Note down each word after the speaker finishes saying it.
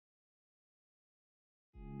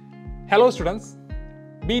Hello students,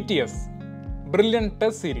 BTS Brilliant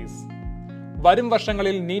Test Series. വരും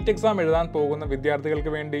വർഷങ്ങളിൽ NEET exam എഴുതാൻ പോകുന്ന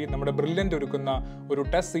വിദ്യാർത്ഥികൾക്ക് വേണ്ടി നമ്മുടെ ബ്രില്യൻ്റ് ഒരുക്കുന്ന ഒരു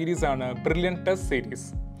ടെസ്റ്റ് സീരീസ് ആണ് ബ്രില്യൻ്റ് ടെസ്റ്റ് സീരീസ്.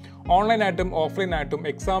 ഓൺലൈനായിട്ടും ഓഫ്ലൈനായിട്ടും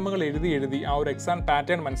എക്സാമുകൾ എഴുതി ആ ഒരു എക്സാം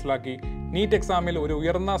പാറ്റേൺ മനസ്സിലാക്കി നീറ്റ് എക്സാമിൽ ഒരു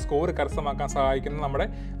ഉയർന്ന സ്കോർ കരസ്ഥമാക്കാൻ സഹായിക്കുന്ന നമ്മുടെ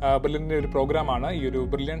ബ്രില്യൻ്റിൻ്റെ ഒരു പ്രോഗ്രാമാണ് ഈ ഒരു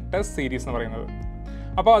ബ്രില്യൻ്റ് ടെസ്റ്റ് സീരീസ് എന്ന് പറയുന്നത്.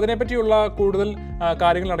 അപ്പോൾ അതിനെപ്പറ്റിയുള്ള കൂടുതൽ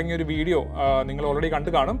കാര്യങ്ങൾ അടങ്ങിയ ഒരു വീഡിയോ നിങ്ങൾ ഓൾറെഡി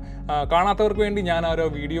കണ്ടു കാണും. കാണാത്തവർക്ക് വേണ്ടി ഞാൻ ആ ഒരു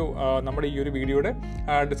വീഡിയോ നമ്മുടെ ഈ ഒരു വീഡിയോയുടെ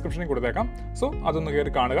ഡിസ്ക്രിപ്ഷനിൽ കൊടുത്തേക്കാം. സോ അതൊന്ന്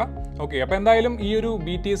കയറി കാണുക. ഓക്കെ, അപ്പോൾ എന്തായാലും ഈ ഒരു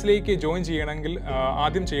BTSലേക്ക് ജോയിൻ ചെയ്യണമെങ്കിൽ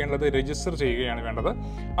ആദ്യം ചെയ്യേണ്ടത് രജിസ്റ്റർ ചെയ്യുകയാണ് വേണ്ടത്.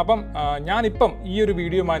 അപ്പം ഞാനിപ്പം ഈ ഒരു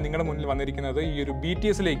വീഡിയോയുമായി നിങ്ങളുടെ മുന്നിൽ വന്നിരിക്കുന്നത് ഈ ഒരു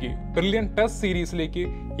BTSലേക്ക് ബ്രില്യൻ്റ് ടെസ്റ്റ് സീരീസിലേക്ക്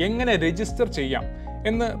എങ്ങനെ രജിസ്റ്റർ ചെയ്യാം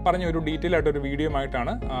എന്ന് പറഞ്ഞ ഒരു ഡീറ്റെയിൽ ആയിട്ടൊരു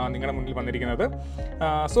വീഡിയോയുമായിട്ടാണ് നിങ്ങളുടെ മുന്നിൽ വന്നിരിക്കുന്നത്.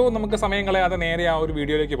 സോ നമുക്ക് സമയം കളയാതെ നേരെ ആ ഒരു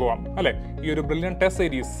വീഡിയോയിലേക്ക് പോകാം അല്ലേ. ഈ ഒരു ബ്രില്യൻ്റ് ടെസ്റ്റ്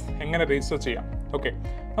സീരീസ് എങ്ങനെ രജിസ്റ്റർ ചെയ്യാം. ഓക്കെ,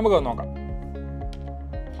 നമുക്കത് നോക്കാം.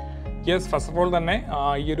 യെസ്, ഫസ്റ്റ് ഓഫ് ഓൾ തന്നെ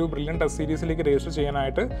ഈ ഒരു ബ്രില്യൻ്റ് ടെസ്റ്റ് സീരീസിലേക്ക് രജിസ്റ്റർ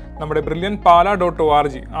ചെയ്യാനായിട്ട് നമ്മുടെ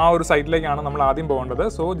brilliantpala.org ആ ഒരു സൈറ്റിലേക്കാണ് നമ്മൾ ആദ്യം പോകേണ്ടത്.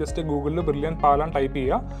 സോ ജസ്റ്റ് ഗൂഗിളിൽ ബ്രില്യൻ്റ് പാല ടൈപ്പ്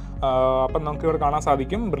ചെയ്യുക. അപ്പം നമുക്ക് ഇവിടെ കാണാൻ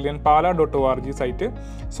സാധിക്കും brilliantpala.org സൈറ്റ്.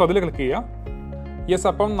 സോ അതിൽ ക്ലിക്ക് ചെയ്യുക. യെസ്,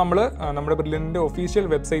 അപ്പം നമ്മൾ നമ്മുടെ ബ്രില്യൻ്റിൻ്റെ ഒഫീഷ്യൽ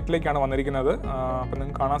വെബ്സൈറ്റിലേക്കാണ് വന്നിരിക്കുന്നത്. അപ്പം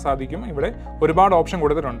നിങ്ങൾക്ക് കാണാൻ സാധിക്കും ഇവിടെ ഒരുപാട് ഓപ്ഷൻ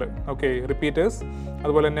കൊടുത്തിട്ടുണ്ട്. ഓക്കെ, റിപ്പീറ്റേഴ്സ്,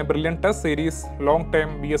 അതുപോലെ തന്നെ brilliant test series, long time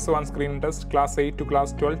BS1 screen test, class 8 to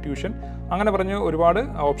class 12 tuition, അങ്ങനെ പറഞ്ഞ് ഒരുപാട്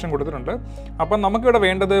ഓപ്ഷൻ കൊടുത്തിട്ടുണ്ട്. അപ്പം നമുക്കിവിടെ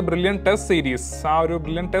വേണ്ടത് ബ്രില്യൻ്റ് ടെസ്റ്റ് സീരീസ്. ആ ഒരു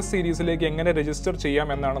ബ്രില്യൻ്റ് ടെസ്റ്റ് സീരീസിലേക്ക് എങ്ങനെ രജിസ്റ്റർ ചെയ്യാം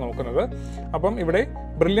എന്നാണ് നോക്കുന്നത്. അപ്പം ഇവിടെ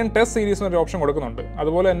ബ്രില്യൻ്റ് ടെസ്റ്റ് സീരീസ് എന്നൊരു ഓപ്ഷൻ കൊടുക്കുന്നുണ്ട്.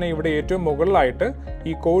 അതുപോലെ തന്നെ ഇവിടെ ഏറ്റവും മുകളിലായിട്ട്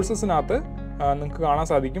ഈ കോഴ്സസിനകത്ത് നിങ്ങൾക്ക് കാണാൻ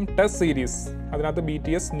സാധിക്കും ടെസ്റ്റ് സീരീസ്. അതിനകത്ത്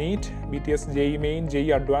BTS NEET, BTS JEE Main,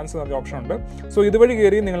 JEE Advanced എന്നൊരു ഓപ്ഷൻ ഉണ്ട്. സോ ഇതുവഴി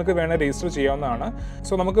കയറി നിങ്ങൾക്ക് വേണേൽ രജിസ്റ്റർ ചെയ്യാവുന്നതാണ്.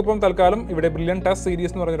 സോ നമുക്കിപ്പം തൽക്കാലം ഇവിടെ ബ്രില്യൻ്റ് ടെസ്റ്റ്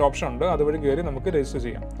സീരീസ് എന്ന് പറഞ്ഞൊരു ഓപ്ഷൻ ഉണ്ട്. അതുവഴി കയറി നമുക്ക് രജിസ്റ്റർ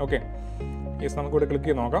ചെയ്യാം. ഓക്കെ, യെസ്, നമുക്കിവിടെ ക്ലിക്ക്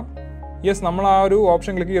ചെയ്ത് നോക്കാം. യെസ്, നമ്മൾ ആ ഒരു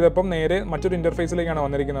ഓപ്ഷൻ ക്ലിക്ക് ചെയ്തപ്പം നേരെ മറ്റൊരു ഇൻ്റർഫേസിലേക്കാണ്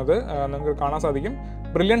വന്നിരിക്കുന്നത്. നിങ്ങൾക്ക് കാണാൻ സാധിക്കും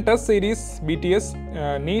brilliant test series BTS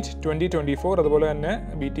NEET 2024, അതുപോലെ തന്നെ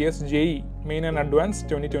BTS JEE Main and Advanced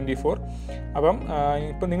 2024. അപ്പം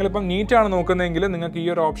ഇപ്പം നിങ്ങളിപ്പം നീറ്റ് ആണ് നോക്കുന്നതെങ്കിൽ നിങ്ങൾക്ക് ഈ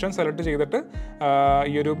ഒരു ഓപ്ഷൻ സെലക്ട് ചെയ്തിട്ട്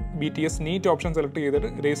ഈ ഒരു BTS NEET ഓപ്ഷൻ സെലക്ട് ചെയ്തിട്ട്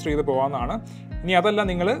രജിസ്റ്റർ ചെയ്ത് പോകാവുന്നതാണ്. ഇനി അതല്ല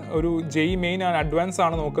നിങ്ങൾ ഒരു JEE Main and Advanced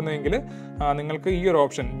ആണ് നോക്കുന്നതെങ്കിൽ നിങ്ങൾക്ക് ഈ ഒരു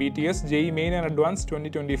option BTS JEE Main and Advanced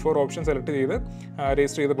 2024 option select ചെയ്ത്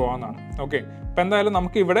രജിസ്റ്റർ ചെയ്ത് പോകാവുന്നതാണ്. ഓക്കെ, അപ്പോൾ എന്തായാലും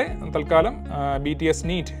നമുക്ക് ഇവിടെ തൽക്കാലം BTS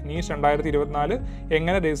NEET 2024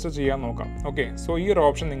 എങ്ങനെ രജിസ്റ്റർ ചെയ്യാൻ നോക്കാം. ഓക്കെ, സോ ഈ ഒരു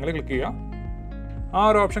ഓപ്ഷൻ നിങ്ങൾ ക്ലിക്ക് ചെയ്യുക. ആ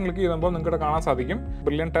ഒരു ഓപ്ഷൻ ക്ലിക്ക് ചെയ്യുമ്പോൾ നിങ്ങൾക്ക് കാണാൻ സാധിക്കും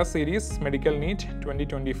brilliant test series medical NEET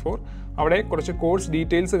 2024. അവിടെ കുറച്ച് കോഴ്സ്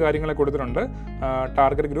ഡീറ്റെയിൽസ് കാര്യങ്ങളൊക്കെ കൊടുത്തിട്ടുണ്ട്.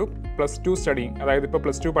 ടാർഗറ്റ് ഗ്രൂപ്പ് +2 സ്റ്റഡിങ്, അതായത് ഇപ്പോൾ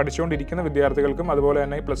 +2 പഠിച്ചുകൊണ്ടിരിക്കുന്ന വിദ്യാർത്ഥികൾക്കും അതുപോലെ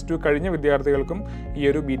തന്നെ +2 കഴിഞ്ഞ വിദ്യാർത്ഥികൾക്കും ഈ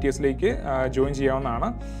ഒരു BTSലേക്ക് ജോയിൻ ചെയ്യാവുന്നതാണ്.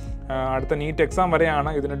 അടുത്ത നീറ്റ് എക്സാം വരെയാണ്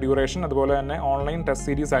ഇതിൻ്റെ ഡ്യൂറേഷൻ. അതുപോലെ തന്നെ ഓൺലൈൻ ടെസ്റ്റ്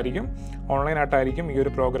സീരീസ് ആയിരിക്കും, ഓൺലൈനായിട്ടായിരിക്കും ഈ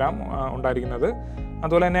ഒരു പ്രോഗ്രാം ഉണ്ടായിരിക്കുന്നത്.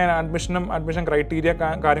 അതുപോലെ തന്നെ അഡ്മിഷൻ ക്രൈറ്റീരിയ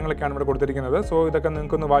കാര്യങ്ങളൊക്കെയാണ് ഇവിടെ കൊടുത്തിരിക്കുന്നത്. സോ ഇതൊക്കെ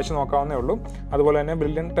നിങ്ങൾക്കൊന്ന് വായിച്ച് നോക്കാവുന്നേ ഉള്ളൂ. അതുപോലെ തന്നെ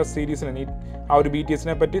ബ്രില്യൻ്റ് ടെസ്റ്റ് സീരീസിന് ആ ഒരു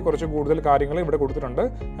BTSനെ പറ്റി കുറച്ച് കൂടുതൽ കാര്യങ്ങൾ ഇവിടെ കൊടുത്തിട്ടുണ്ട്.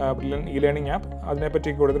 ബ്രില്യൻ്റ് e-ലേണിംഗ് ആപ്പ്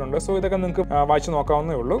അതിനെപ്പറ്റി കൊടുത്തിട്ടുണ്ട്. സോ ഇതൊക്കെ നിങ്ങൾക്ക് വായിച്ച്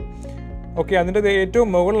നോക്കാവുന്നേ ഉള്ളൂ. ഓക്കെ, അതിൻ്റെ ഏറ്റവും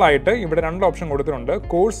മുകളിലായിട്ട് ഇവിടെ 2 ഓപ്ഷൻ കൊടുത്തിട്ടുണ്ട്,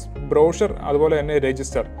 കോഴ്സ് ബ്രോഷർ അതുപോലെ തന്നെ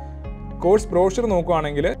രജിസ്റ്റർ. കോഴ്സ് ബ്രോഷർ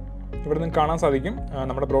നോക്കുകയാണെങ്കിൽ ഇവിടെ നിങ്ങൾക്ക് കാണാൻ സാധിക്കും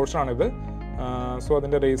നമ്മുടെ ബ്രോഷറാണിത്. സോ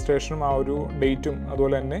അതിൻ്റെ രജിസ്ട്രേഷനും ആ ഒരു ഡേറ്റും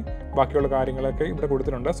അതുപോലെ തന്നെ ബാക്കിയുള്ള കാര്യങ്ങളൊക്കെ ഇവിടെ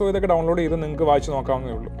കൊടുത്തിട്ടുണ്ട്. സോ ഇതൊക്കെ ഡൗൺലോഡ് ചെയ്ത് നിങ്ങൾക്ക് വായിച്ച്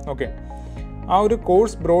നോക്കാവുന്നേ ഉള്ളൂ. ഓക്കെ, ആ ഒരു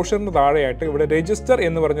കോഴ്സ് ബ്രോഷറിന് താഴെയായിട്ട് ഇവിടെ രജിസ്റ്റർ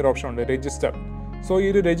എന്ന് പറഞ്ഞൊരു ഓപ്ഷൻ ഉണ്ട്, രജിസ്റ്റർ. സോ ഈ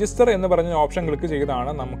ഒരു രജിസ്റ്റർ എന്ന് പറഞ്ഞ ഓപ്ഷൻ ക്ലിക്ക്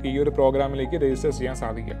ചെയ്താണ് നമുക്ക് ഈ ഒരു പ്രോഗ്രാമിലേക്ക് രജിസ്റ്റർ ചെയ്യാൻ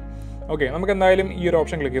സാധിക്കുക. ഓക്കെ, നമുക്ക് എന്തായാലും ഈ ഒരു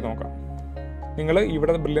ഓപ്ഷൻ ക്ലിക്ക് ചെയ്ത് നോക്കാം. നിങ്ങൾ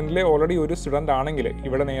ഇവിടെ ബ്രില്യൻ്റിലെ ഓൾറെഡി ഒരു സ്റ്റുഡൻ്റ് ആണെങ്കിൽ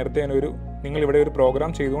ഇവിടെ നേരത്തെ നിങ്ങൾ ഇവിടെ ഒരു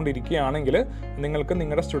പ്രോഗ്രാം ചെയ്തുകൊണ്ടിരിക്കുകയാണെങ്കിൽ നിങ്ങൾക്ക്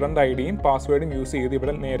നിങ്ങളുടെ സ്റ്റുഡൻ്റ് ഐഡിയും പാസ്വേഡും യൂസ് ചെയ്ത്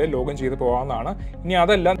ഇവിടെ നേരെ ലോഗിൻ ചെയ്ത് പോകാവുന്നതാണ്. ഇനി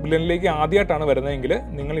അതല്ല ബ്രില്യൻ്റിലേക്ക് ആദ്യമായിട്ടാണ് വരുന്നതെങ്കിൽ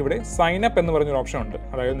നിങ്ങളിവിടെ സൈൻ അപ്പ് എന്ന് പറഞ്ഞൊരു ഓപ്ഷൻ ഉണ്ട്.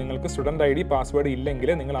 അതായത് നിങ്ങൾക്ക് സ്റ്റുഡൻ്റ് ID പാസ്വേഡ്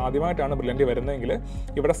ഇല്ലെങ്കിൽ നിങ്ങൾ ആദ്യമായിട്ടാണ് ബ്രില്യൻ്റിൽ വരുന്നതെങ്കിൽ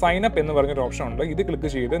ഇവിടെ സൈൻ അപ്പ് എന്ന് പറഞ്ഞൊരു ഓപ്ഷൻ ഉണ്ട്. ഇത്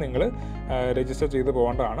ക്ലിക്ക് ചെയ്ത് നിങ്ങൾ രജിസ്റ്റർ ചെയ്ത്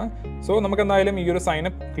പോകേണ്ടതാണ്. സോ നമുക്ക് എന്തായാലും ഈ ഒരു സൈൻ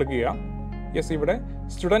അപ്പ് ക്ലിക്ക് ചെയ്യാം. യെസ്, ഇവിടെ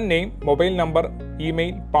student name, mobile number,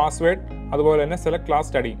 email, password, അതുപോലെ തന്നെ സെലക്ട് ക്ലാസ്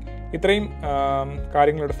സ്റ്റഡി, ഇത്രയും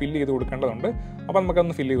കാര്യങ്ങളിവിടെ ഫില്ല് ചെയ്ത് കൊടുക്കേണ്ടതുണ്ട്. അപ്പോൾ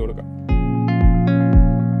നമുക്കൊന്ന് ഫില്ല് ചെയ്ത് കൊടുക്കാം.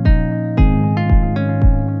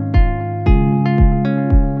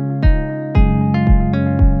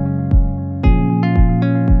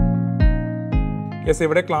 യെസ്,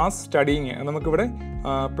 ഇവിടെ ക്ലാസ് സ്റ്റഡിങ് നമുക്കിവിടെ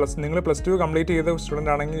നിങ്ങൾ +2 കംപ്ലീറ്റ് ചെയ്ത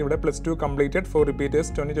സ്റ്റുഡൻ്റ് ആണെങ്കിൽ ഇവിടെ +2 കംപ്ലീറ്റഡ് ഫോർ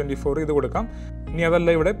റിപ്പീറ്റേഴ്സ് 2024 ഇത് കൊടുക്കാം. ഇനി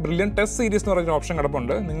അതല്ല ഇവിടെ ബ്രില്യൻ്റ് ടെസ്റ്റ് സീരീസ് എന്ന് പറഞ്ഞൊരു ഓപ്ഷൻ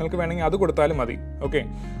കിടപ്പുണ്ട്. നിങ്ങൾക്ക് വേണമെങ്കിൽ അത് കൊടുത്താലും മതി. ഓക്കെ,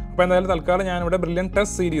 അപ്പോൾ എന്തായാലും തൽക്കാലം ഞാനിവിടെ ബ്രില്യൻ്റ്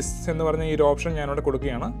ടെസ്റ്റ് സീരീസ് എന്ന് പറഞ്ഞ ഈ ഒരു ഓപ്ഷൻ ഞാനിവിടെ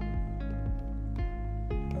കൊടുക്കുകയാണ്.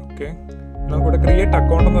 ഓക്കെ, നമുക്കിവിടെ ക്രിയേറ്റ്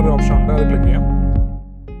അക്കൗണ്ട് എന്നൊരു ഓപ്ഷൻ ഉണ്ട്, അത് ക്ലിക്ക് ചെയ്യാം.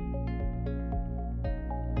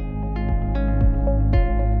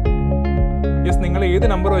 യെസ്, നിങ്ങൾ ഏത്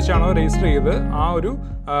നമ്പർ വെച്ചാണോ രജിസ്റ്റർ ചെയ്ത് ആ ഒരു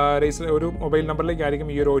മൊബൈൽ നമ്പറിലേക്കായിരിക്കും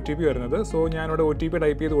ഈ ഒരു OTP വരുന്നത്. സോ ഞാനിവിടെ OTP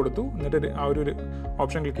ടൈപ്പ് ചെയ്ത് കൊടുത്തു. എന്നിട്ട് ആ ഒരു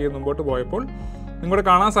ഓപ്ഷൻ ക്ലിക്ക് ചെയ്ത് മുമ്പോട്ട് പോയപ്പോൾ നിങ്ങളുടെ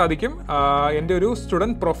കാണാൻ സാധിക്കും എൻ്റെ ഒരു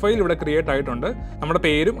സ്റ്റുഡൻറ്റ് പ്രൊഫൈൽ ഇവിടെ ക്രിയേറ്റ് ആയിട്ടുണ്ട്. നമ്മുടെ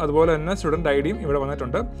പേരും അതുപോലെ തന്നെ സ്റ്റുഡൻറ്റ് ഐഡിയും ഇവിടെ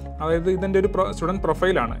വന്നിട്ടുണ്ട്. അതായത് ഇതിൻ്റെ ഒരു സ്റ്റുഡൻറ്റ്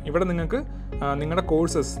പ്രൊഫൈലാണ്. ഇവിടെ നിങ്ങൾക്ക് നിങ്ങളുടെ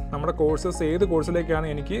നമ്മുടെ കോഴ്സസ് ഏത് കോഴ്സിലേക്കാണ്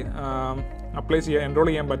എനിക്ക് എൻറോൾ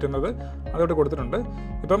ചെയ്യാൻ പറ്റുന്നത് അതോടെ കൊടുത്തിട്ടുണ്ട്.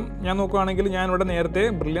 ഇപ്പം ഞാൻ നോക്കുകയാണെങ്കിൽ ഞാനിവിടെ നേരത്തെ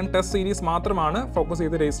ബ്രില്യൻറ്റ് ടെസ്റ്റ് സീരീസ് മാത്രമാണ് ഫോക്കസ്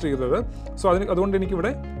ചെയ്ത് രജിസ്റ്റർ ചെയ്തത്. സോ അതുകൊണ്ട്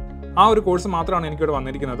എനിക്കിവിടെ ആ ഒരു കോഴ്സ് മാത്രമാണ് എനിക്കിവിടെ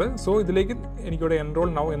വന്നിരിക്കുന്നത്. സോ ഇതിലേക്ക് എനിക്കിവിടെ എൻറോൾ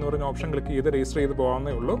നൗ എന്ന് പറഞ്ഞ ഓപ്ഷൻ ക്ലിക്ക് ചെയ്ത് രജിസ്റ്റർ ചെയ്ത്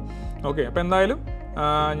പോകാവുന്നേ ഉള്ളൂ. ഓക്കെ, അപ്പോൾ എന്തായാലും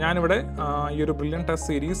ഞാനിവിടെ ഈ ഒരു brilliant test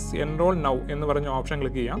series enrol now എന്ന് പറഞ്ഞ ഓപ്ഷൻ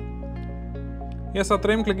ക്ലിക്ക് ചെയ്യാം. യെസ്,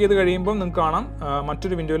 അത്രയും ക്ലിക്ക് ചെയ്ത് കഴിയുമ്പോൾ നിങ്ങൾക്ക് കാണാം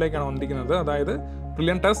മറ്റൊരു വിൻഡോയിലേക്കാണ് വന്നിരിക്കുന്നത്. അതായത്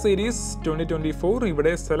ബ്രില്യൻറ്റ് ടെസ്റ്റ് സീരീസ് 2024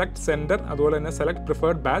 ഇവിടെ സെലക്ട് സെൻറ്റർ, അതുപോലെ തന്നെ സെലക്ട്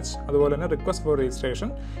പ്രിഫേർഡ് ബാച്ച്, അതുപോലെ തന്നെ റിക്വസ്റ്റ് ഫോർ രജിസ്ട്രേഷൻ,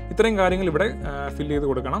 ഇത്രയും കാര്യങ്ങൾ ഇവിടെ ഫില്ല് ചെയ്ത്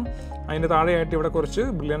കൊടുക്കണം. അതിൻ്റെ താഴെയായിട്ട് ഇവിടെ കുറച്ച്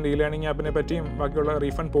ബ്രില്യൻറ്റ് ഇ ലേണിംഗ് ആപ്പിനെ പറ്റിയും ബാക്കിയുള്ള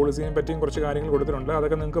റീഫണ്ട് പോളിസിനെ പറ്റിയും കുറച്ച് കാര്യങ്ങൾ കൊടുത്തിട്ടുണ്ട്.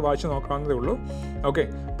 അതൊക്കെ നിങ്ങൾക്ക് വായിച്ച് നോക്കാവുന്നതേ ഉള്ളൂ. ഓക്കെ,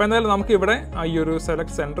 അപ്പോൾ എന്തായാലും നമുക്ക് ഇവിടെ ഈ ഒരു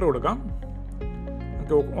സെലക്ട് സെൻറ്റർ കൊടുക്കാം.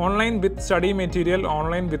 ഓൺലൈൻ വിത്ത് study material,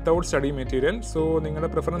 online without study material. So നിങ്ങളുടെ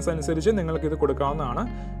പ്രിഫറൻസ് അനുസരിച്ച് നിങ്ങൾക്ക് ഇത് കൊടുക്കാവുന്നതാണ്.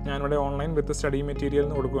 ഞാനിവിടെ ഓൺലൈൻ വിത്ത് സ്റ്റഡി മെറ്റീരിയൽ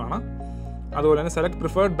എന്ന് കൊടുക്കുകയാണ്. അതുപോലെ തന്നെ സെലക്ട്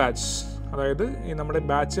പ്രിഫേർഡ് ബാച്ച്, അതായത് ഈ നമ്മുടെ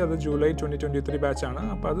ബാച്ച് അത് ജൂലൈ 2023 ബാച്ചാണ്.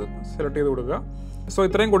 അപ്പോൾ അത് സെലക്ട് ചെയ്ത് കൊടുക്കുക. സോ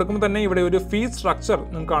ഇത്രയും കൊടുക്കുമ്പോൾ തന്നെ ഇവിടെ ഒരു ഫീ സ്ട്രക്ചർ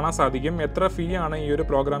നിങ്ങൾക്ക് കാണാൻ സാധിക്കും. എത്ര ഫീ ആണ് ഈ ഒരു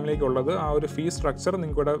പ്രോഗ്രാമിലേക്കുള്ളത്, ആ ഒരു ഫീ സ്ട്രക്ചർ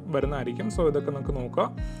നിങ്ങൾക്ക് ഇവിടെ വരുന്നതായിരിക്കും. സോ ഇതൊക്കെ നിങ്ങൾക്ക്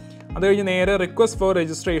നോക്കുക. അത് കഴിഞ്ഞ് നേരെ റിക്വസ്റ്റ് ഫോർ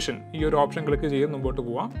രജിസ്ട്രേഷൻ ഈ ഒരു ഓപ്ഷൻ ക്ലിക്ക് ചെയ്ത് മുമ്പോട്ട്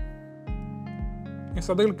പോവാം.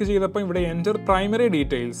 അത് ക്ലിക്ക് ചെയ്തപ്പോൾ ഇവിടെ എൻ്റർ പ്രൈമറി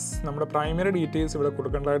ഡീറ്റെയിൽസ്, നമ്മുടെ പ്രൈമറി ഡീറ്റെയിൽസ് ഇവിടെ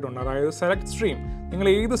കൊടുക്കേണ്ടതായിട്ടുണ്ട്. അതായത് സെലക്ട് സ്ട്രീം, നിങ്ങൾ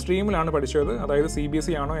ഏത് സ്ട്രീമിലാണ് പഠിച്ചത്, അതായത്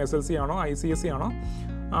CBSE ആണോ, SLC ആണോ, ICSE ആണോ,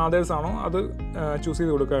 അതേഴ്സ് ആണോ, അത് ചൂസ്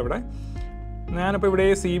ചെയ്ത് കൊടുക്കുക. ഇവിടെ ഞാനിപ്പോൾ ഇവിടെ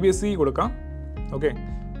CBSE കൊടുക്കാം. Okay,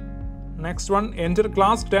 next one enter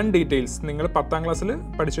class 10 details, നിങ്ങൾ 10ാം ക്ലാസ്സിൽ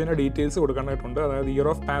പഠിച്ചതിൻ്റെ ഡീറ്റെയിൽസ് കൊടുക്കേണ്ടതായിട്ടുണ്ട്. അതായത് ഇയർ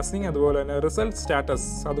ഓഫ് പാസിംഗ്, അതുപോലെ തന്നെ റിസൾട്ട് സ്റ്റാറ്റസ്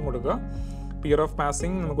അതും കൊടുക്കുക. ഇയർ ഓഫ്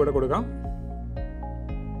പാസിംഗ് നമുക്കിവിടെ കൊടുക്കാം.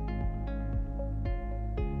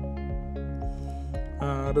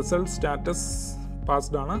 റിസൾട്ട് സ്റ്റാറ്റസ്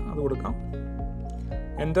പാസ്ഡ് ആണ്, അത് കൊടുക്കാം.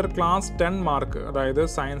 എൻ്റർ ക്ലാസ് 10 മാർക്ക്, അതായത്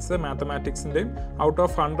സയൻസ് മാത്തമാറ്റിക്സിൻ്റെയും ഔട്ട്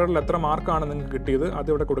ഓഫ് 100ൽ എത്ര മാർക്കാണ് നിങ്ങൾക്ക് കിട്ടിയത് അത്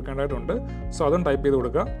ഇവിടെ കൊടുക്കേണ്ടതായിട്ടുണ്ട്. സോ അതും ടൈപ്പ് ചെയ്ത്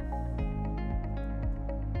കൊടുക്കുക.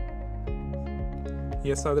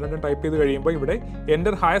 യെസ്, അത് രണ്ടും ടൈപ്പ് ചെയ്ത് കഴിയുമ്പോൾ ഇവിടെ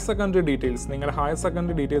എൻ്റർ ഹയർ സെക്കൻഡറി ഡീറ്റെയിൽസ്, നിങ്ങളുടെ ഹയർ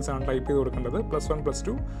സെക്കൻഡറി ഡീറ്റെയിൽസ് ആണ് ടൈപ്പ് ചെയ്ത് കൊടുക്കേണ്ടത്. +1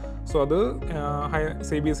 +2. സോ അത്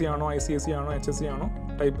CBSE ആണോ, ICSE ആണോ, HSE ആണോ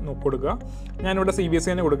ടൈപ്പ് കൊടുക്കുക. ഞാനിവിടെ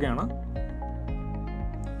CBSE തന്നെ കൊടുക്കുകയാണ്.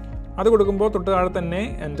 അത് കൊടുക്കുമ്പോൾ തൊട്ട് താഴെ തന്നെ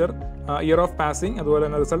എൻ്റർ ഇയർ ഓഫ് പാസിംഗ്, അതുപോലെ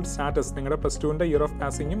തന്നെ റിസൾട്ട് സ്റ്റാറ്റസ്, നിങ്ങളുടെ +2ൻ്റെ ഇയർ ഓഫ്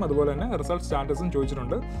പാസിംഗും അതുപോലെ തന്നെ റിസൾട്ട് സ്റ്റാറ്റസും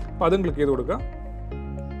ചോദിച്ചിട്ടുണ്ട്. അപ്പോൾ അതും ക്ലിക്ക് ചെയ്ത് കൊടുക്കുക.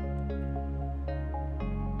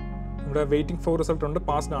 ഇവിടെ വെയിറ്റിംഗ് ഫോർ റിസൾട്ട് ഉണ്ട്,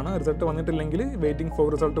 പാസ്ഡ് ആണ്. റിസൾട്ട് വന്നിട്ടില്ലെങ്കിൽ വെയിറ്റിംഗ് ഫോർ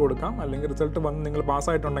റിസൾട്ട് കൊടുക്കാം, അല്ലെങ്കിൽ റിസൾട്ട് വന്ന് നിങ്ങൾ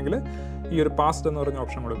പാസ്സായിട്ടുണ്ടെങ്കിൽ ഈ ഒരു പാസ്ഡ് എന്ന് പറഞ്ഞ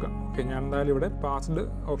ഓപ്ഷൻ കൊടുക്കാം. ഓക്കെ, ഞാൻ എന്തായാലും ഇവിടെ പാസ്ഡ്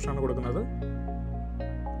ഓപ്ഷനാണ് കൊടുക്കുന്നത്.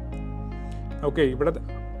 ഓക്കെ, ഇവിടെ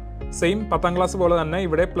സെയിം 10ാം ക്ലാസ് പോലെ തന്നെ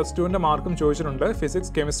ഇവിടെ +2ൻ്റെ മാർക്കും ചോദിച്ചിട്ടുണ്ട്.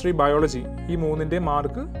 ഫിസിക്സ്, കെമിസ്ട്രി, ബയോളജി ഈ 3ൻ്റെ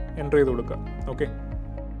മാർക്ക് എൻ്റർ ചെയ്ത് കൊടുക്കുക. ഓക്കെ,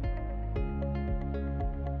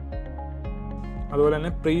 അതുപോലെ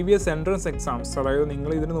തന്നെ പ്രീവിയസ് എൻട്രൻസ് എക്സാംസ്, അതായത്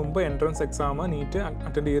നിങ്ങൾ ഇതിന് മുമ്പ് എൻട്രൻസ് എക്സാം NEET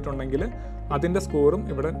അറ്റൻഡ് ചെയ്തിട്ടുണ്ടെങ്കിൽ അതിൻ്റെ സ്കോറും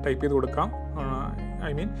ഇവിടെ ടൈപ്പ് ചെയ്ത് കൊടുക്കാം.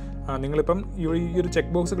 നിങ്ങളിപ്പം ഈ ഒരു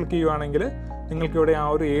ചെക്ക് ബോക്സ് ക്ലിക്ക് ചെയ്യുകയാണെങ്കിൽ നിങ്ങൾക്കിവിടെ ആ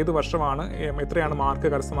ഒരു ഏത് വർഷമാണ്, എത്രയാണ് മാർക്ക്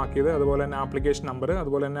കരസ്ഥമാക്കിയത്, അതുപോലെ തന്നെ ആപ്ലിക്കേഷൻ നമ്പർ,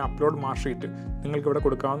 അതുപോലെ തന്നെ അപ്ലോഡ് മാർക്ക് ഷീറ്റ് നിങ്ങൾക്കിവിടെ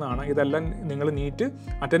കൊടുക്കാവുന്നതാണ്. ഇതെല്ലാം നിങ്ങൾ NEET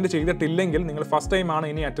അറ്റൻഡ് ചെയ്തിട്ടില്ലെങ്കിൽ, നിങ്ങൾ ഫസ്റ്റ് ടൈമാണ്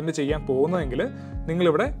ഇനി അറ്റൻഡ് ചെയ്യാൻ പോകുന്നതെങ്കിൽ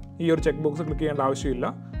നിങ്ങളിവിടെ ഈ ഒരു ചെക്ക് ബോക്സ് ക്ലിക്ക് ചെയ്യേണ്ട ആവശ്യമില്ല.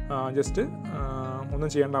 ജസ്റ്റ് ഒന്നും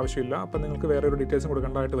ചെയ്യേണ്ട ആവശ്യമില്ല. അപ്പം നിങ്ങൾക്ക് വേറെ ഒരു ഡീറ്റെയിൽസും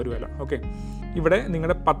കൊടുക്കേണ്ടതായിട്ട് വരുമല്ലോ. ഓക്കെ, ഇവിടെ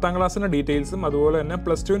നിങ്ങളുടെ 10ാം ക്ലാസ്സിൻ്റെ ഡീറ്റെയിൽസും അതുപോലെ തന്നെ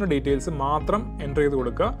 +2ൻ്റെ ഡീറ്റെയിൽസും മാത്രം എൻ്റർ ചെയ്ത്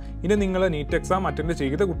കൊടുക്കുക. ഇനി നിങ്ങൾ NEET എക്സാം അറ്റൻഡ്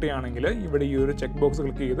ചെയ്ത കുട്ടിയാണെങ്കിൽ ഇവിടെ ഈ ഒരു ചെക്ക് ബോക്സ്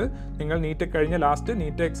ക്ലിക്ക് ചെയ്ത് നിങ്ങൾ NEET കഴിഞ്ഞ ലാസ്റ്റ്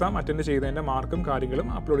NEET എക്സാം അറ്റൻഡ് ചെയ്തതിൻ്റെ മാർക്കും കാര്യങ്ങളും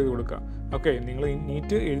അപ്ലോഡ് ചെയ്ത് കൊടുക്കുക. ഓക്കെ, നിങ്ങൾ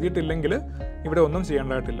NEET എഴുതിയിട്ടില്ലെങ്കിൽ ഇവിടെ ഒന്നും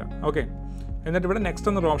ചെയ്യേണ്ടതായിട്ടില്ല. ഓക്കെ, എന്നിട്ട് ഇവിടെ നെക്സ്റ്റ്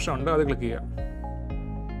എന്നൊരു ഓപ്ഷൻ ഉണ്ട്, അത് ക്ലിക്ക് ചെയ്യുക.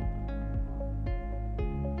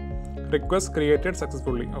 Request created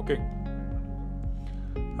successfully.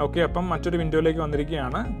 ഓക്കെ, അപ്പം മറ്റൊരു വിൻഡോയിലേക്ക്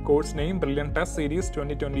വന്നിരിക്കുകയാണ്. Course name brilliant test series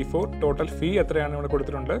 2024, total ഫീ എത്രയാണ് ഇവിടെ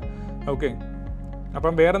കൊടുത്തിട്ടുണ്ട്. ഓക്കെ,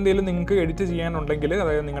 അപ്പം വേറെ എന്തെങ്കിലും നിങ്ങൾക്ക് എഡിറ്റ് ചെയ്യാനുണ്ടെങ്കിൽ,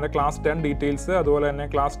 അതായത് നിങ്ങളുടെ ക്ലാസ് 10 ഡീറ്റെയിൽസ് അതുപോലെ തന്നെ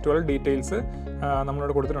ക്ലാസ് 12 ഡീറ്റെയിൽസ്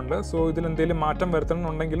നമ്മളിവിടെ കൊടുത്തിട്ടുണ്ട്. സോ ഇതിൽ എന്തെങ്കിലും മാറ്റം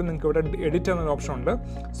വരുത്തണമെന്നുണ്ടെങ്കിൽ നിങ്ങൾക്ക് ഇവിടെ എഡിറ്റ് എന്നൊരു ഓപ്ഷൻ ഉണ്ട്.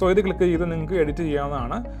 സോ ഇത് ക്ലിക്ക് ചെയ്ത് നിങ്ങൾക്ക് എഡിറ്റ്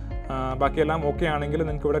ചെയ്യാവുന്നതാണ്. ബാക്കിയെല്ലാം ഓക്കെ ആണെങ്കിൽ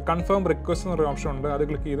നിങ്ങൾക്ക് ഇവിടെ കൺഫേം റിക്വസ്റ്റ് എന്നൊരു ഓപ്ഷൻ ഉണ്ട്, അത്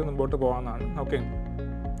ക്ലിക്ക് ചെയ്ത് മുമ്പോട്ട് പോകാവുന്നതാണ്. ഓക്കെ,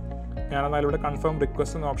 ഞാനെന്നാൽ ഇവിടെ കൺഫേം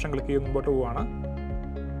റിക്വസ്റ്റ് എന്ന ഓപ്ഷൻ ക്ലിക്ക് ചെയ്ത് മുമ്പോട്ട് പോവുകയാണ്.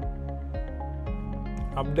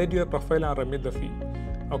 Update your profile and remit the fee.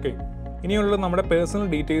 Okay, ഇനിയുള്ളത് നമ്മുടെ പേഴ്സണൽ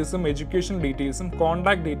ഡീറ്റെയിൽസും എഡ്യൂക്കേഷൻ ഡീറ്റെയിൽസും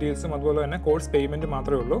കോൺടാക്ട് ഡീറ്റെയിൽസും അതുപോലെ തന്നെ കോഴ്സ് പേയ്മെൻറ്റ്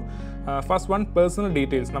മാത്രമേ ഉള്ളൂ. First one personal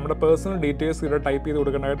details. നമ്മുടെ പേഴ്സണൽ ഡീറ്റെയിൽസ് ഇവിടെ ടൈപ്പ് ചെയ്ത്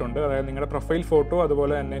കൊടുക്കേണ്ടതായിട്ടുണ്ട്. അതായത് നിങ്ങളുടെ പ്രൊഫൈൽ ഫോട്ടോ,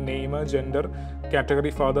 അതുപോലെ തന്നെ name, gender,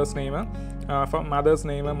 category, fathers name, mothers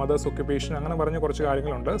name, mothers occupation, അങ്ങനെ പറഞ്ഞ കുറച്ച്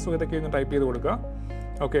കാര്യങ്ങളുണ്ട്. സോ ഇതൊക്കെ ഒന്ന് ടൈപ്പ് ചെയ്ത് കൊടുക്കുക.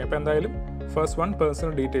 ഓക്കെ, അപ്പോൾ എന്തായാലും ഫസ്റ്റ് വൺ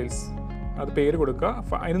പേഴ്സണൽ ഡീറ്റെയിൽസ്, അത് പേര് കൊടുക്കുക.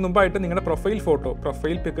 അതിന് മുമ്പായിട്ട് നിങ്ങളുടെ പ്രൊഫൈൽ ഫോട്ടോ,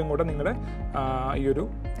 പ്രൊഫൈൽ പിക്കും കൂടെ നിങ്ങളുടെ ഈ ഒരു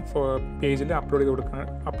പേജിൽ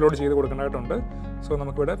അപ്ലോഡ് ചെയ്ത് കൊടുക്കേണ്ടതായിട്ടുണ്ട്. സോ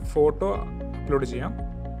നമുക്കിവിടെ ഫോട്ടോ അപ്ലോഡ് ചെയ്യാം.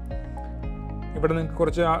 ഇവിടെ നിങ്ങൾക്ക്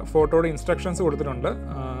കുറച്ച് ഫോട്ടോയുടെ ഇൻസ്ട്രക്ഷൻസ് കൊടുത്തിട്ടുണ്ട്.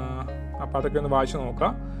 അപ്പോൾ അതൊക്കെ ഒന്ന് വായിച്ച്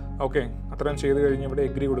നോക്കുക. ഓക്കെ, അത്രയും ചെയ്ത് കഴിഞ്ഞ് ഇവിടെ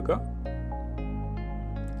എഗ്രി കൊടുക്കുക,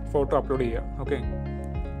 ഫോട്ടോ അപ്ലോഡ് ചെയ്യുക. ഓക്കെ,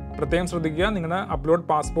 പ്രത്യേകം ശ്രദ്ധിക്കുക, നിങ്ങളുടെ upload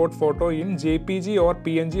passport photo in JPG or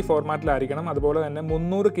PNG ഫോർമാറ്റിലായിരിക്കണം. അതുപോലെ തന്നെ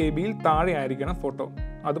 300 KB താഴെ ആയിരിക്കണം ഫോട്ടോ,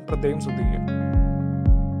 അത് പ്രത്യേകം ശ്രദ്ധിക്കുക.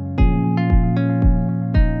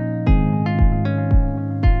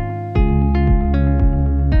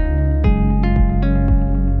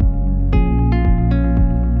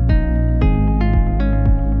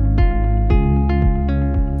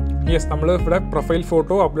 യെസ്, നമ്മൾ ഇവിടെ പ്രൊഫൈൽ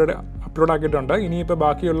ഫോട്ടോ അപ്ലോഡ് ആക്കിയിട്ടുണ്ട്. ഇനിയിപ്പോൾ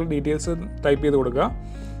ബാക്കിയുള്ള ഡീറ്റെയിൽസ് ടൈപ്പ് ചെയ്ത് കൊടുക്കുക.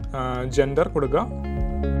 ജെൻഡർ കൊടുക്കുക,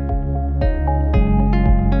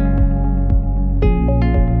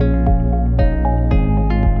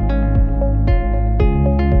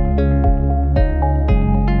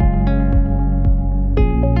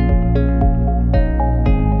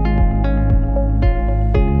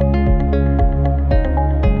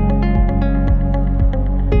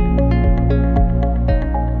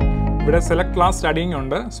 ഇവിടെ സെലക്ട് ക്ലാസ് സ്റ്റഡിങ്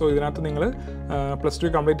ഉണ്ട്. സോ ഇതിനകത്ത് നിങ്ങൾ +2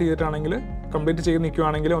 കംപ്ലീറ്റ് ചെയ്ത്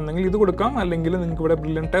നിൽക്കുകയാണെങ്കിൽ ഒന്നെങ്കിൽ ഇത് കൊടുക്കാം, അല്ലെങ്കിൽ നിങ്ങൾക്ക് ഇവിടെ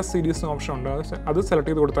ബ്രില്യൻറ്റ് ടെസ്റ്റ് സീരീസ് ഓപ്ഷൻ ഉണ്ട്, അത് സെലക്ട്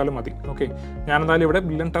ചെയ്ത് കൊടുത്താലും മതി. ഓക്കെ, ഞാനെന്തായാലും ഇവിടെ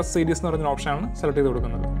ബ്രില്യൻറ്റ് ടെസ്റ്റ് സീരീസ് എന്ന് പറഞ്ഞ ഓപ്ഷനാണ് സെലക്ട് ചെയ്ത്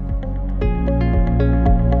കൊടുക്കുന്നത്.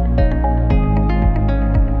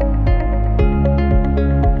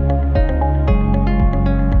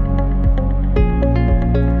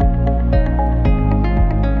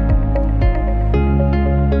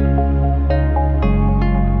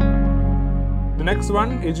 നെക്സ്റ്റ് വൺ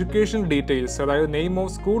എഡ്യൂക്കേഷൻ ഡീറ്റെയിൽസ്, അതായത് name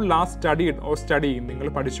of school last studied or study. നിങ്ങൾ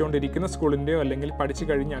പഠിച്ചുകൊണ്ടിരിക്കുന്ന സ്കൂളിൻ്റെയോ അല്ലെങ്കിൽ പഠിച്ചു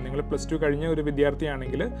കഴിഞ്ഞാൽ നിങ്ങൾ +2 കഴിഞ്ഞ ഒരു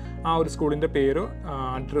വിദ്യാർത്ഥിയാണെങ്കിൽ ആ ഒരു സ്കൂളിൻ്റെ പേരോ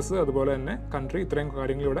അഡ്രസ്സ് അതുപോലെ തന്നെ കൺട്രി, ഇത്രയും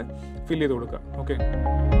കാര്യങ്ങൾ ഇവിടെ ഫില്ല് ചെയ്ത് കൊടുക്കുക. ഓക്കെ,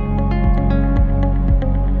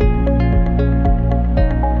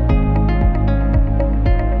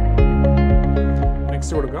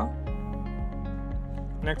 നെക്സ്റ്റ് കൊടുക്കുക.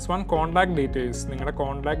 Next one contact details. നിങ്ങളുടെ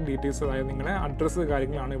കോൺടാക്ട് ഡീറ്റെയിൽസ്, അതായത് നിങ്ങളുടെ അഡ്രസ്സ്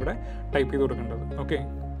കാര്യങ്ങളാണ് ഇവിടെ ടൈപ്പ് ചെയ്ത് കൊടുക്കേണ്ടത്. ഓക്കെ,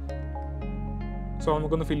 സോ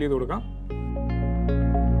നമുക്കൊന്ന് ഫില്ല് ചെയ്ത് കൊടുക്കാം.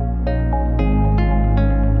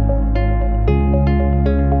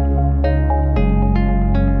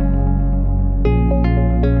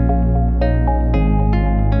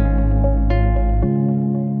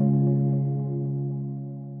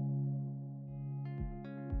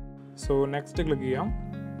 സോ നെക്സ്റ്റ് ക്ലിക്ക് ചെയ്യാം.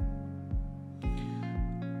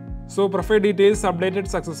 So profile details updated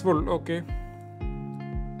successful. Okay,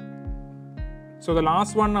 so the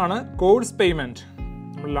last one ആണ് കോഴ്സ് പേയ്മെൻറ്റ്.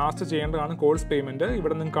 നമ്മൾ ലാസ്റ്റ് ചെയ്യേണ്ടതാണ് കോഴ്സ് പേയ്മെൻറ്റ്.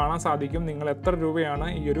 ഇവിടെ നിങ്ങൾക്ക് കാണാൻ സാധിക്കും നിങ്ങൾ എത്ര രൂപയാണ്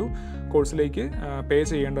ഈ ഒരു കോഴ്സിലേക്ക് പേ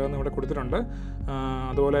ചെയ്യേണ്ടതെന്ന് ഇവിടെ കൊടുത്തിട്ടുണ്ട്.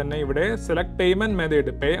 അതുപോലെ തന്നെ ഇവിടെ സെലക്ട് പേയ്മെൻറ്റ്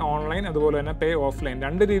മെത്തേഡ്, പേ ഓൺലൈൻ അതുപോലെ തന്നെ പേ ഓഫ്ലൈൻ,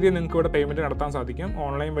 രണ്ട് രീതിയിൽ നിങ്ങൾക്ക് ഇവിടെ പേയ്മെൻറ്റ് നടത്താൻ സാധിക്കും,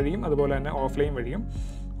 ഓൺലൈൻ വഴിയും അതുപോലെ തന്നെ ഓഫ്ലൈൻ വഴിയും.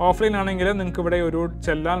 ഓഫ്ലൈൻ ആണെങ്കിൽ നിങ്ങൾക്ക് ഇവിടെ ഒരു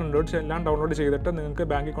ചെല്ലാൻ ഡൗൺലോഡ് ചെയ്തിട്ട് നിങ്ങൾക്ക്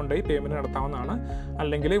ബാങ്കിൽ കൊണ്ടുപോയി പേയ്മെൻറ്റ് നടത്താവുന്നതാണ്.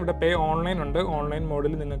 അല്ലെങ്കിൽ ഇവിടെ പേ ഓൺലൈൻ ഉണ്ട്, ഓൺലൈൻ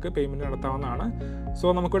മോഡിൽ നിങ്ങൾക്ക് പേയ്മെൻറ്റ് നടത്താവുന്നതാണ്.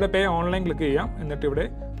 സോ നമുക്കിവിടെ പേ ഓൺലൈൻ ക്ലിക്ക് ചെയ്യാം. എന്നിട്ട് ഇവിടെ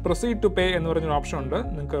പ്രൊസീഡ് ടു പേ എന്ന് പറഞ്ഞൊരു ഓപ്ഷൻ ഉണ്ട്,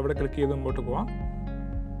 നിങ്ങൾക്ക് ഇവിടെ ക്ലിക്ക് ചെയ്ത് മുമ്പോട്ട് പോവാം.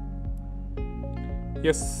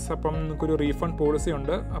 യെസ്, അപ്പം നിങ്ങൾക്കൊരു റീഫണ്ട് പോളിസി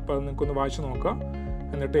ഉണ്ട്, അപ്പോൾ അത് നിങ്ങൾക്കൊന്ന് വായിച്ച് നോക്കുക,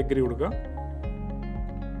 എന്നിട്ട് എഗ്രി കൊടുക്കുക.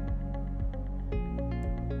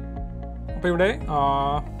 അപ്പോൾ ഇവിടെ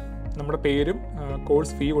നമ്മുടെ പേരും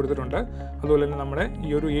കോഴ്സ് ഫീ കൊടുത്തിട്ടുണ്ട്. അതുപോലെ തന്നെ നമ്മുടെ ഈ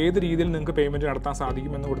ഒരു ഏത് രീതിയിൽ നിങ്ങൾക്ക് പേയ്മെൻറ്റ് നടത്താൻ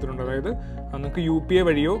സാധിക്കുമെന്ന് കൊടുത്തിട്ടുണ്ട്. അതായത് നിങ്ങൾക്ക് UPI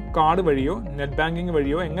വഴിയോ കാർഡ് വഴിയോ നെറ്റ് ബാങ്കിങ്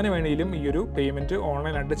വഴിയോ എങ്ങനെ വേണമെങ്കിലും ഈ ഒരു പേയ്മെൻറ്റ്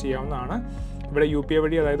ഓൺലൈനായിട്ട് ചെയ്യാവുന്നതാണ്. ഇവിടെ UPI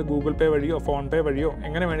വഴി, അതായത് ഗൂഗിൾ പേ വഴിയോ ഫോൺ പേ വഴിയോ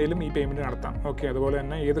എങ്ങനെ വേണമെങ്കിലും ഈ പേയ്മെൻറ്റ് നടത്താം. ഓക്കെ, അതുപോലെ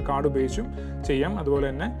തന്നെ ഏത് കാർഡ് ഉപയോഗിച്ചും ചെയ്യാം, അതുപോലെ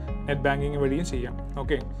തന്നെ നെറ്റ് ബാങ്കിങ് വഴിയും ചെയ്യാം.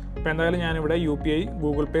 ഓക്കെ, അപ്പോൾ എന്തായാലും ഞാനിവിടെ UPI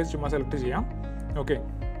ഗൂഗിൾ പേ ചുമ്മാ സെലക്ട് ചെയ്യാം. ഓക്കെ,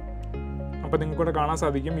 അപ്പോൾ നിങ്ങൾക്കിവിടെ കാണാൻ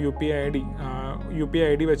സാധിക്കും UPI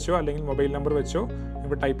ID വെച്ചോ അല്ലെങ്കിൽ മൊബൈൽ നമ്പർ വെച്ചോ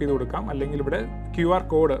ഇവിടെ ടൈപ്പ് ചെയ്ത് കൊടുക്കാം. അല്ലെങ്കിൽ ഇവിടെ QR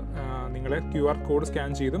കോഡ്, നിങ്ങളെ QR കോഡ് സ്കാൻ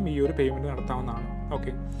ചെയ്തും ഈ ഒരു പേയ്മെൻറ്റ് നടത്താവുന്നതാണ്.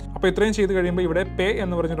 ഓക്കെ, അപ്പോൾ ഇത്രയും ചെയ്ത് കഴിയുമ്പോൾ ഇവിടെ പേ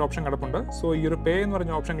എന്ന് പറഞ്ഞൊരു ഓപ്ഷൻ കിടപ്പുണ്ട്. സോ ഈ ഒരു പേ എന്ന്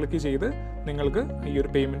പറഞ്ഞ ഓപ്ഷൻ ക്ലിക്ക് ചെയ്ത് നിങ്ങൾക്ക് ഈ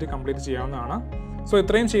ഒരു പേയ്മെൻറ്റ് കംപ്ലീറ്റ് ചെയ്യാവുന്നതാണ്. സോ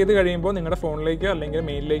ഇത്രയും ചെയ്ത് കഴിയുമ്പോൾ നിങ്ങളുടെ ഫോണിലേക്ക് അല്ലെങ്കിൽ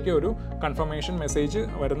മെയിലിലേക്ക് ഒരു കൺഫർമേഷൻ മെസ്സേജ്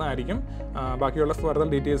വരുന്നതായിരിക്കും. ബാക്കിയുള്ള ഫർദർ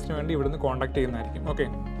ഡീറ്റെയിൽസിന് വേണ്ടി ഇവിടുന്ന് കോൺടാക്ട് ചെയ്യുന്നതായിരിക്കും. ഓക്കെ.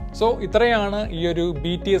 സോ ഇത്രയാണ് ഈ ഒരു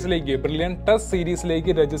BTSലേക്ക് ബ്രില്യൻ ടെസ്റ്റ്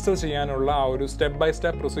സീരീസിലേക്ക് രജിസ്റ്റർ ചെയ്യാനുള്ള ആ ഒരു സ്റ്റെപ്പ് ബൈ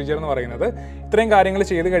സ്റ്റെപ്പ് പ്രൊസീജിയർ എന്ന് പറയുന്നത്. ഇത്രയും കാര്യങ്ങൾ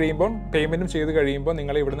ചെയ്ത് കഴിയുമ്പോൾ പേയ്മെൻറ്റും ചെയ്ത് കഴിയുമ്പോൾ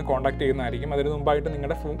നിങ്ങൾ ഇവിടുന്ന് കോൺടാക്ട് ചെയ്യുന്നതായിരിക്കും. അതിന് മുമ്പായിട്ട്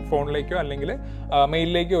നിങ്ങളുടെ ഫോണിലേക്കോ അല്ലെങ്കിൽ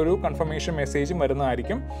മെയിലിലേക്കോ ഒരു കൺഫർമേഷൻ മെസ്സേജും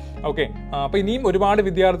വരുന്നതായിരിക്കും. ഓക്കെ, അപ്പോൾ ഇനിയും ഒരുപാട്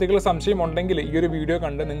വിദ്യാർത്ഥികൾ സംശയം ഉണ്ടെങ്കിൽ ഈ ഒരു വീഡിയോ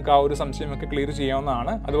കണ്ട് നിങ്ങൾക്ക് ആ ഒരു സംശയമൊക്കെ ക്ലിയർ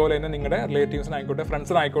ചെയ്യാവുന്നതാണ്. അതുപോലെ തന്നെ നിങ്ങളുടെ റിലേറ്റീവ്സിനായിക്കോട്ടെ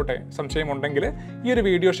ഫ്രണ്ട്സിനായിക്കോട്ടെ സംശയം ഉണ്ടെങ്കിൽ ഈ ഒരു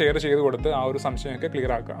വീഡിയോ ഷെയർ ചെയ്ത് കൊടുത്ത് ആ ഒരു സംശയമൊക്കെ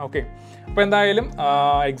ക്ലിയർ ആക്കുക. ഓക്കെ, അപ്പോൾ എന്തായാലും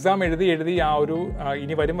എക്സാം എഴുതി ആ ഒരു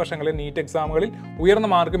ഇനി വരും വർഷങ്ങളിൽ നീറ്റ് എക്സാമുകളിൽ ഉയർന്ന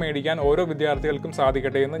മാർക്ക് മേടിക്കാൻ ഓരോ വിദ്യാർത്ഥികൾക്കും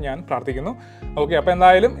സാധിക്കട്ടെ എന്ന് ഞാൻ പ്രാർത്ഥിക്കുന്നു. ഓക്കെ, അപ്പോൾ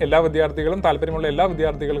എന്തായാലും എല്ലാ വിദ്യാർത്ഥികളും താല്പര്യമുള്ള എല്ലാ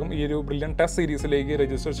വിദ്യാർത്ഥികൾക്കും ഈ ഒരു ബ്രില്യൻ ടെസ്റ്റ് സീരീസിലേക്ക്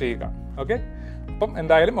രജിസ്റ്റർ ചെയ്യുക. ഓക്കെ, അപ്പം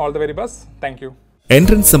എന്തായാലും all the very best. Thank you.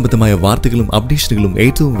 Entrance സംബന്ധമായ വാർത്തകളും അപ്ഡേഷനുകളും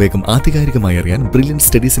ഏറ്റവും വേഗം ആധികാരികമായി അറിയാൻ ബ്രില്യൻ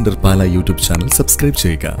സ്റ്റഡി സെന്റർ പാല യൂട്യൂബ് ചാനൽ സബ്സ്ക്രൈബ്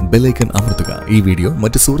ചെയ്യുക, ബെൽ ഐക്കൺ അമർത്തുക. ഈ വീഡിയോ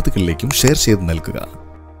മറ്റ് സുഹൃത്തുക്കളിലേക്കും ഷെയർ ചെയ്ത് നൽകുക.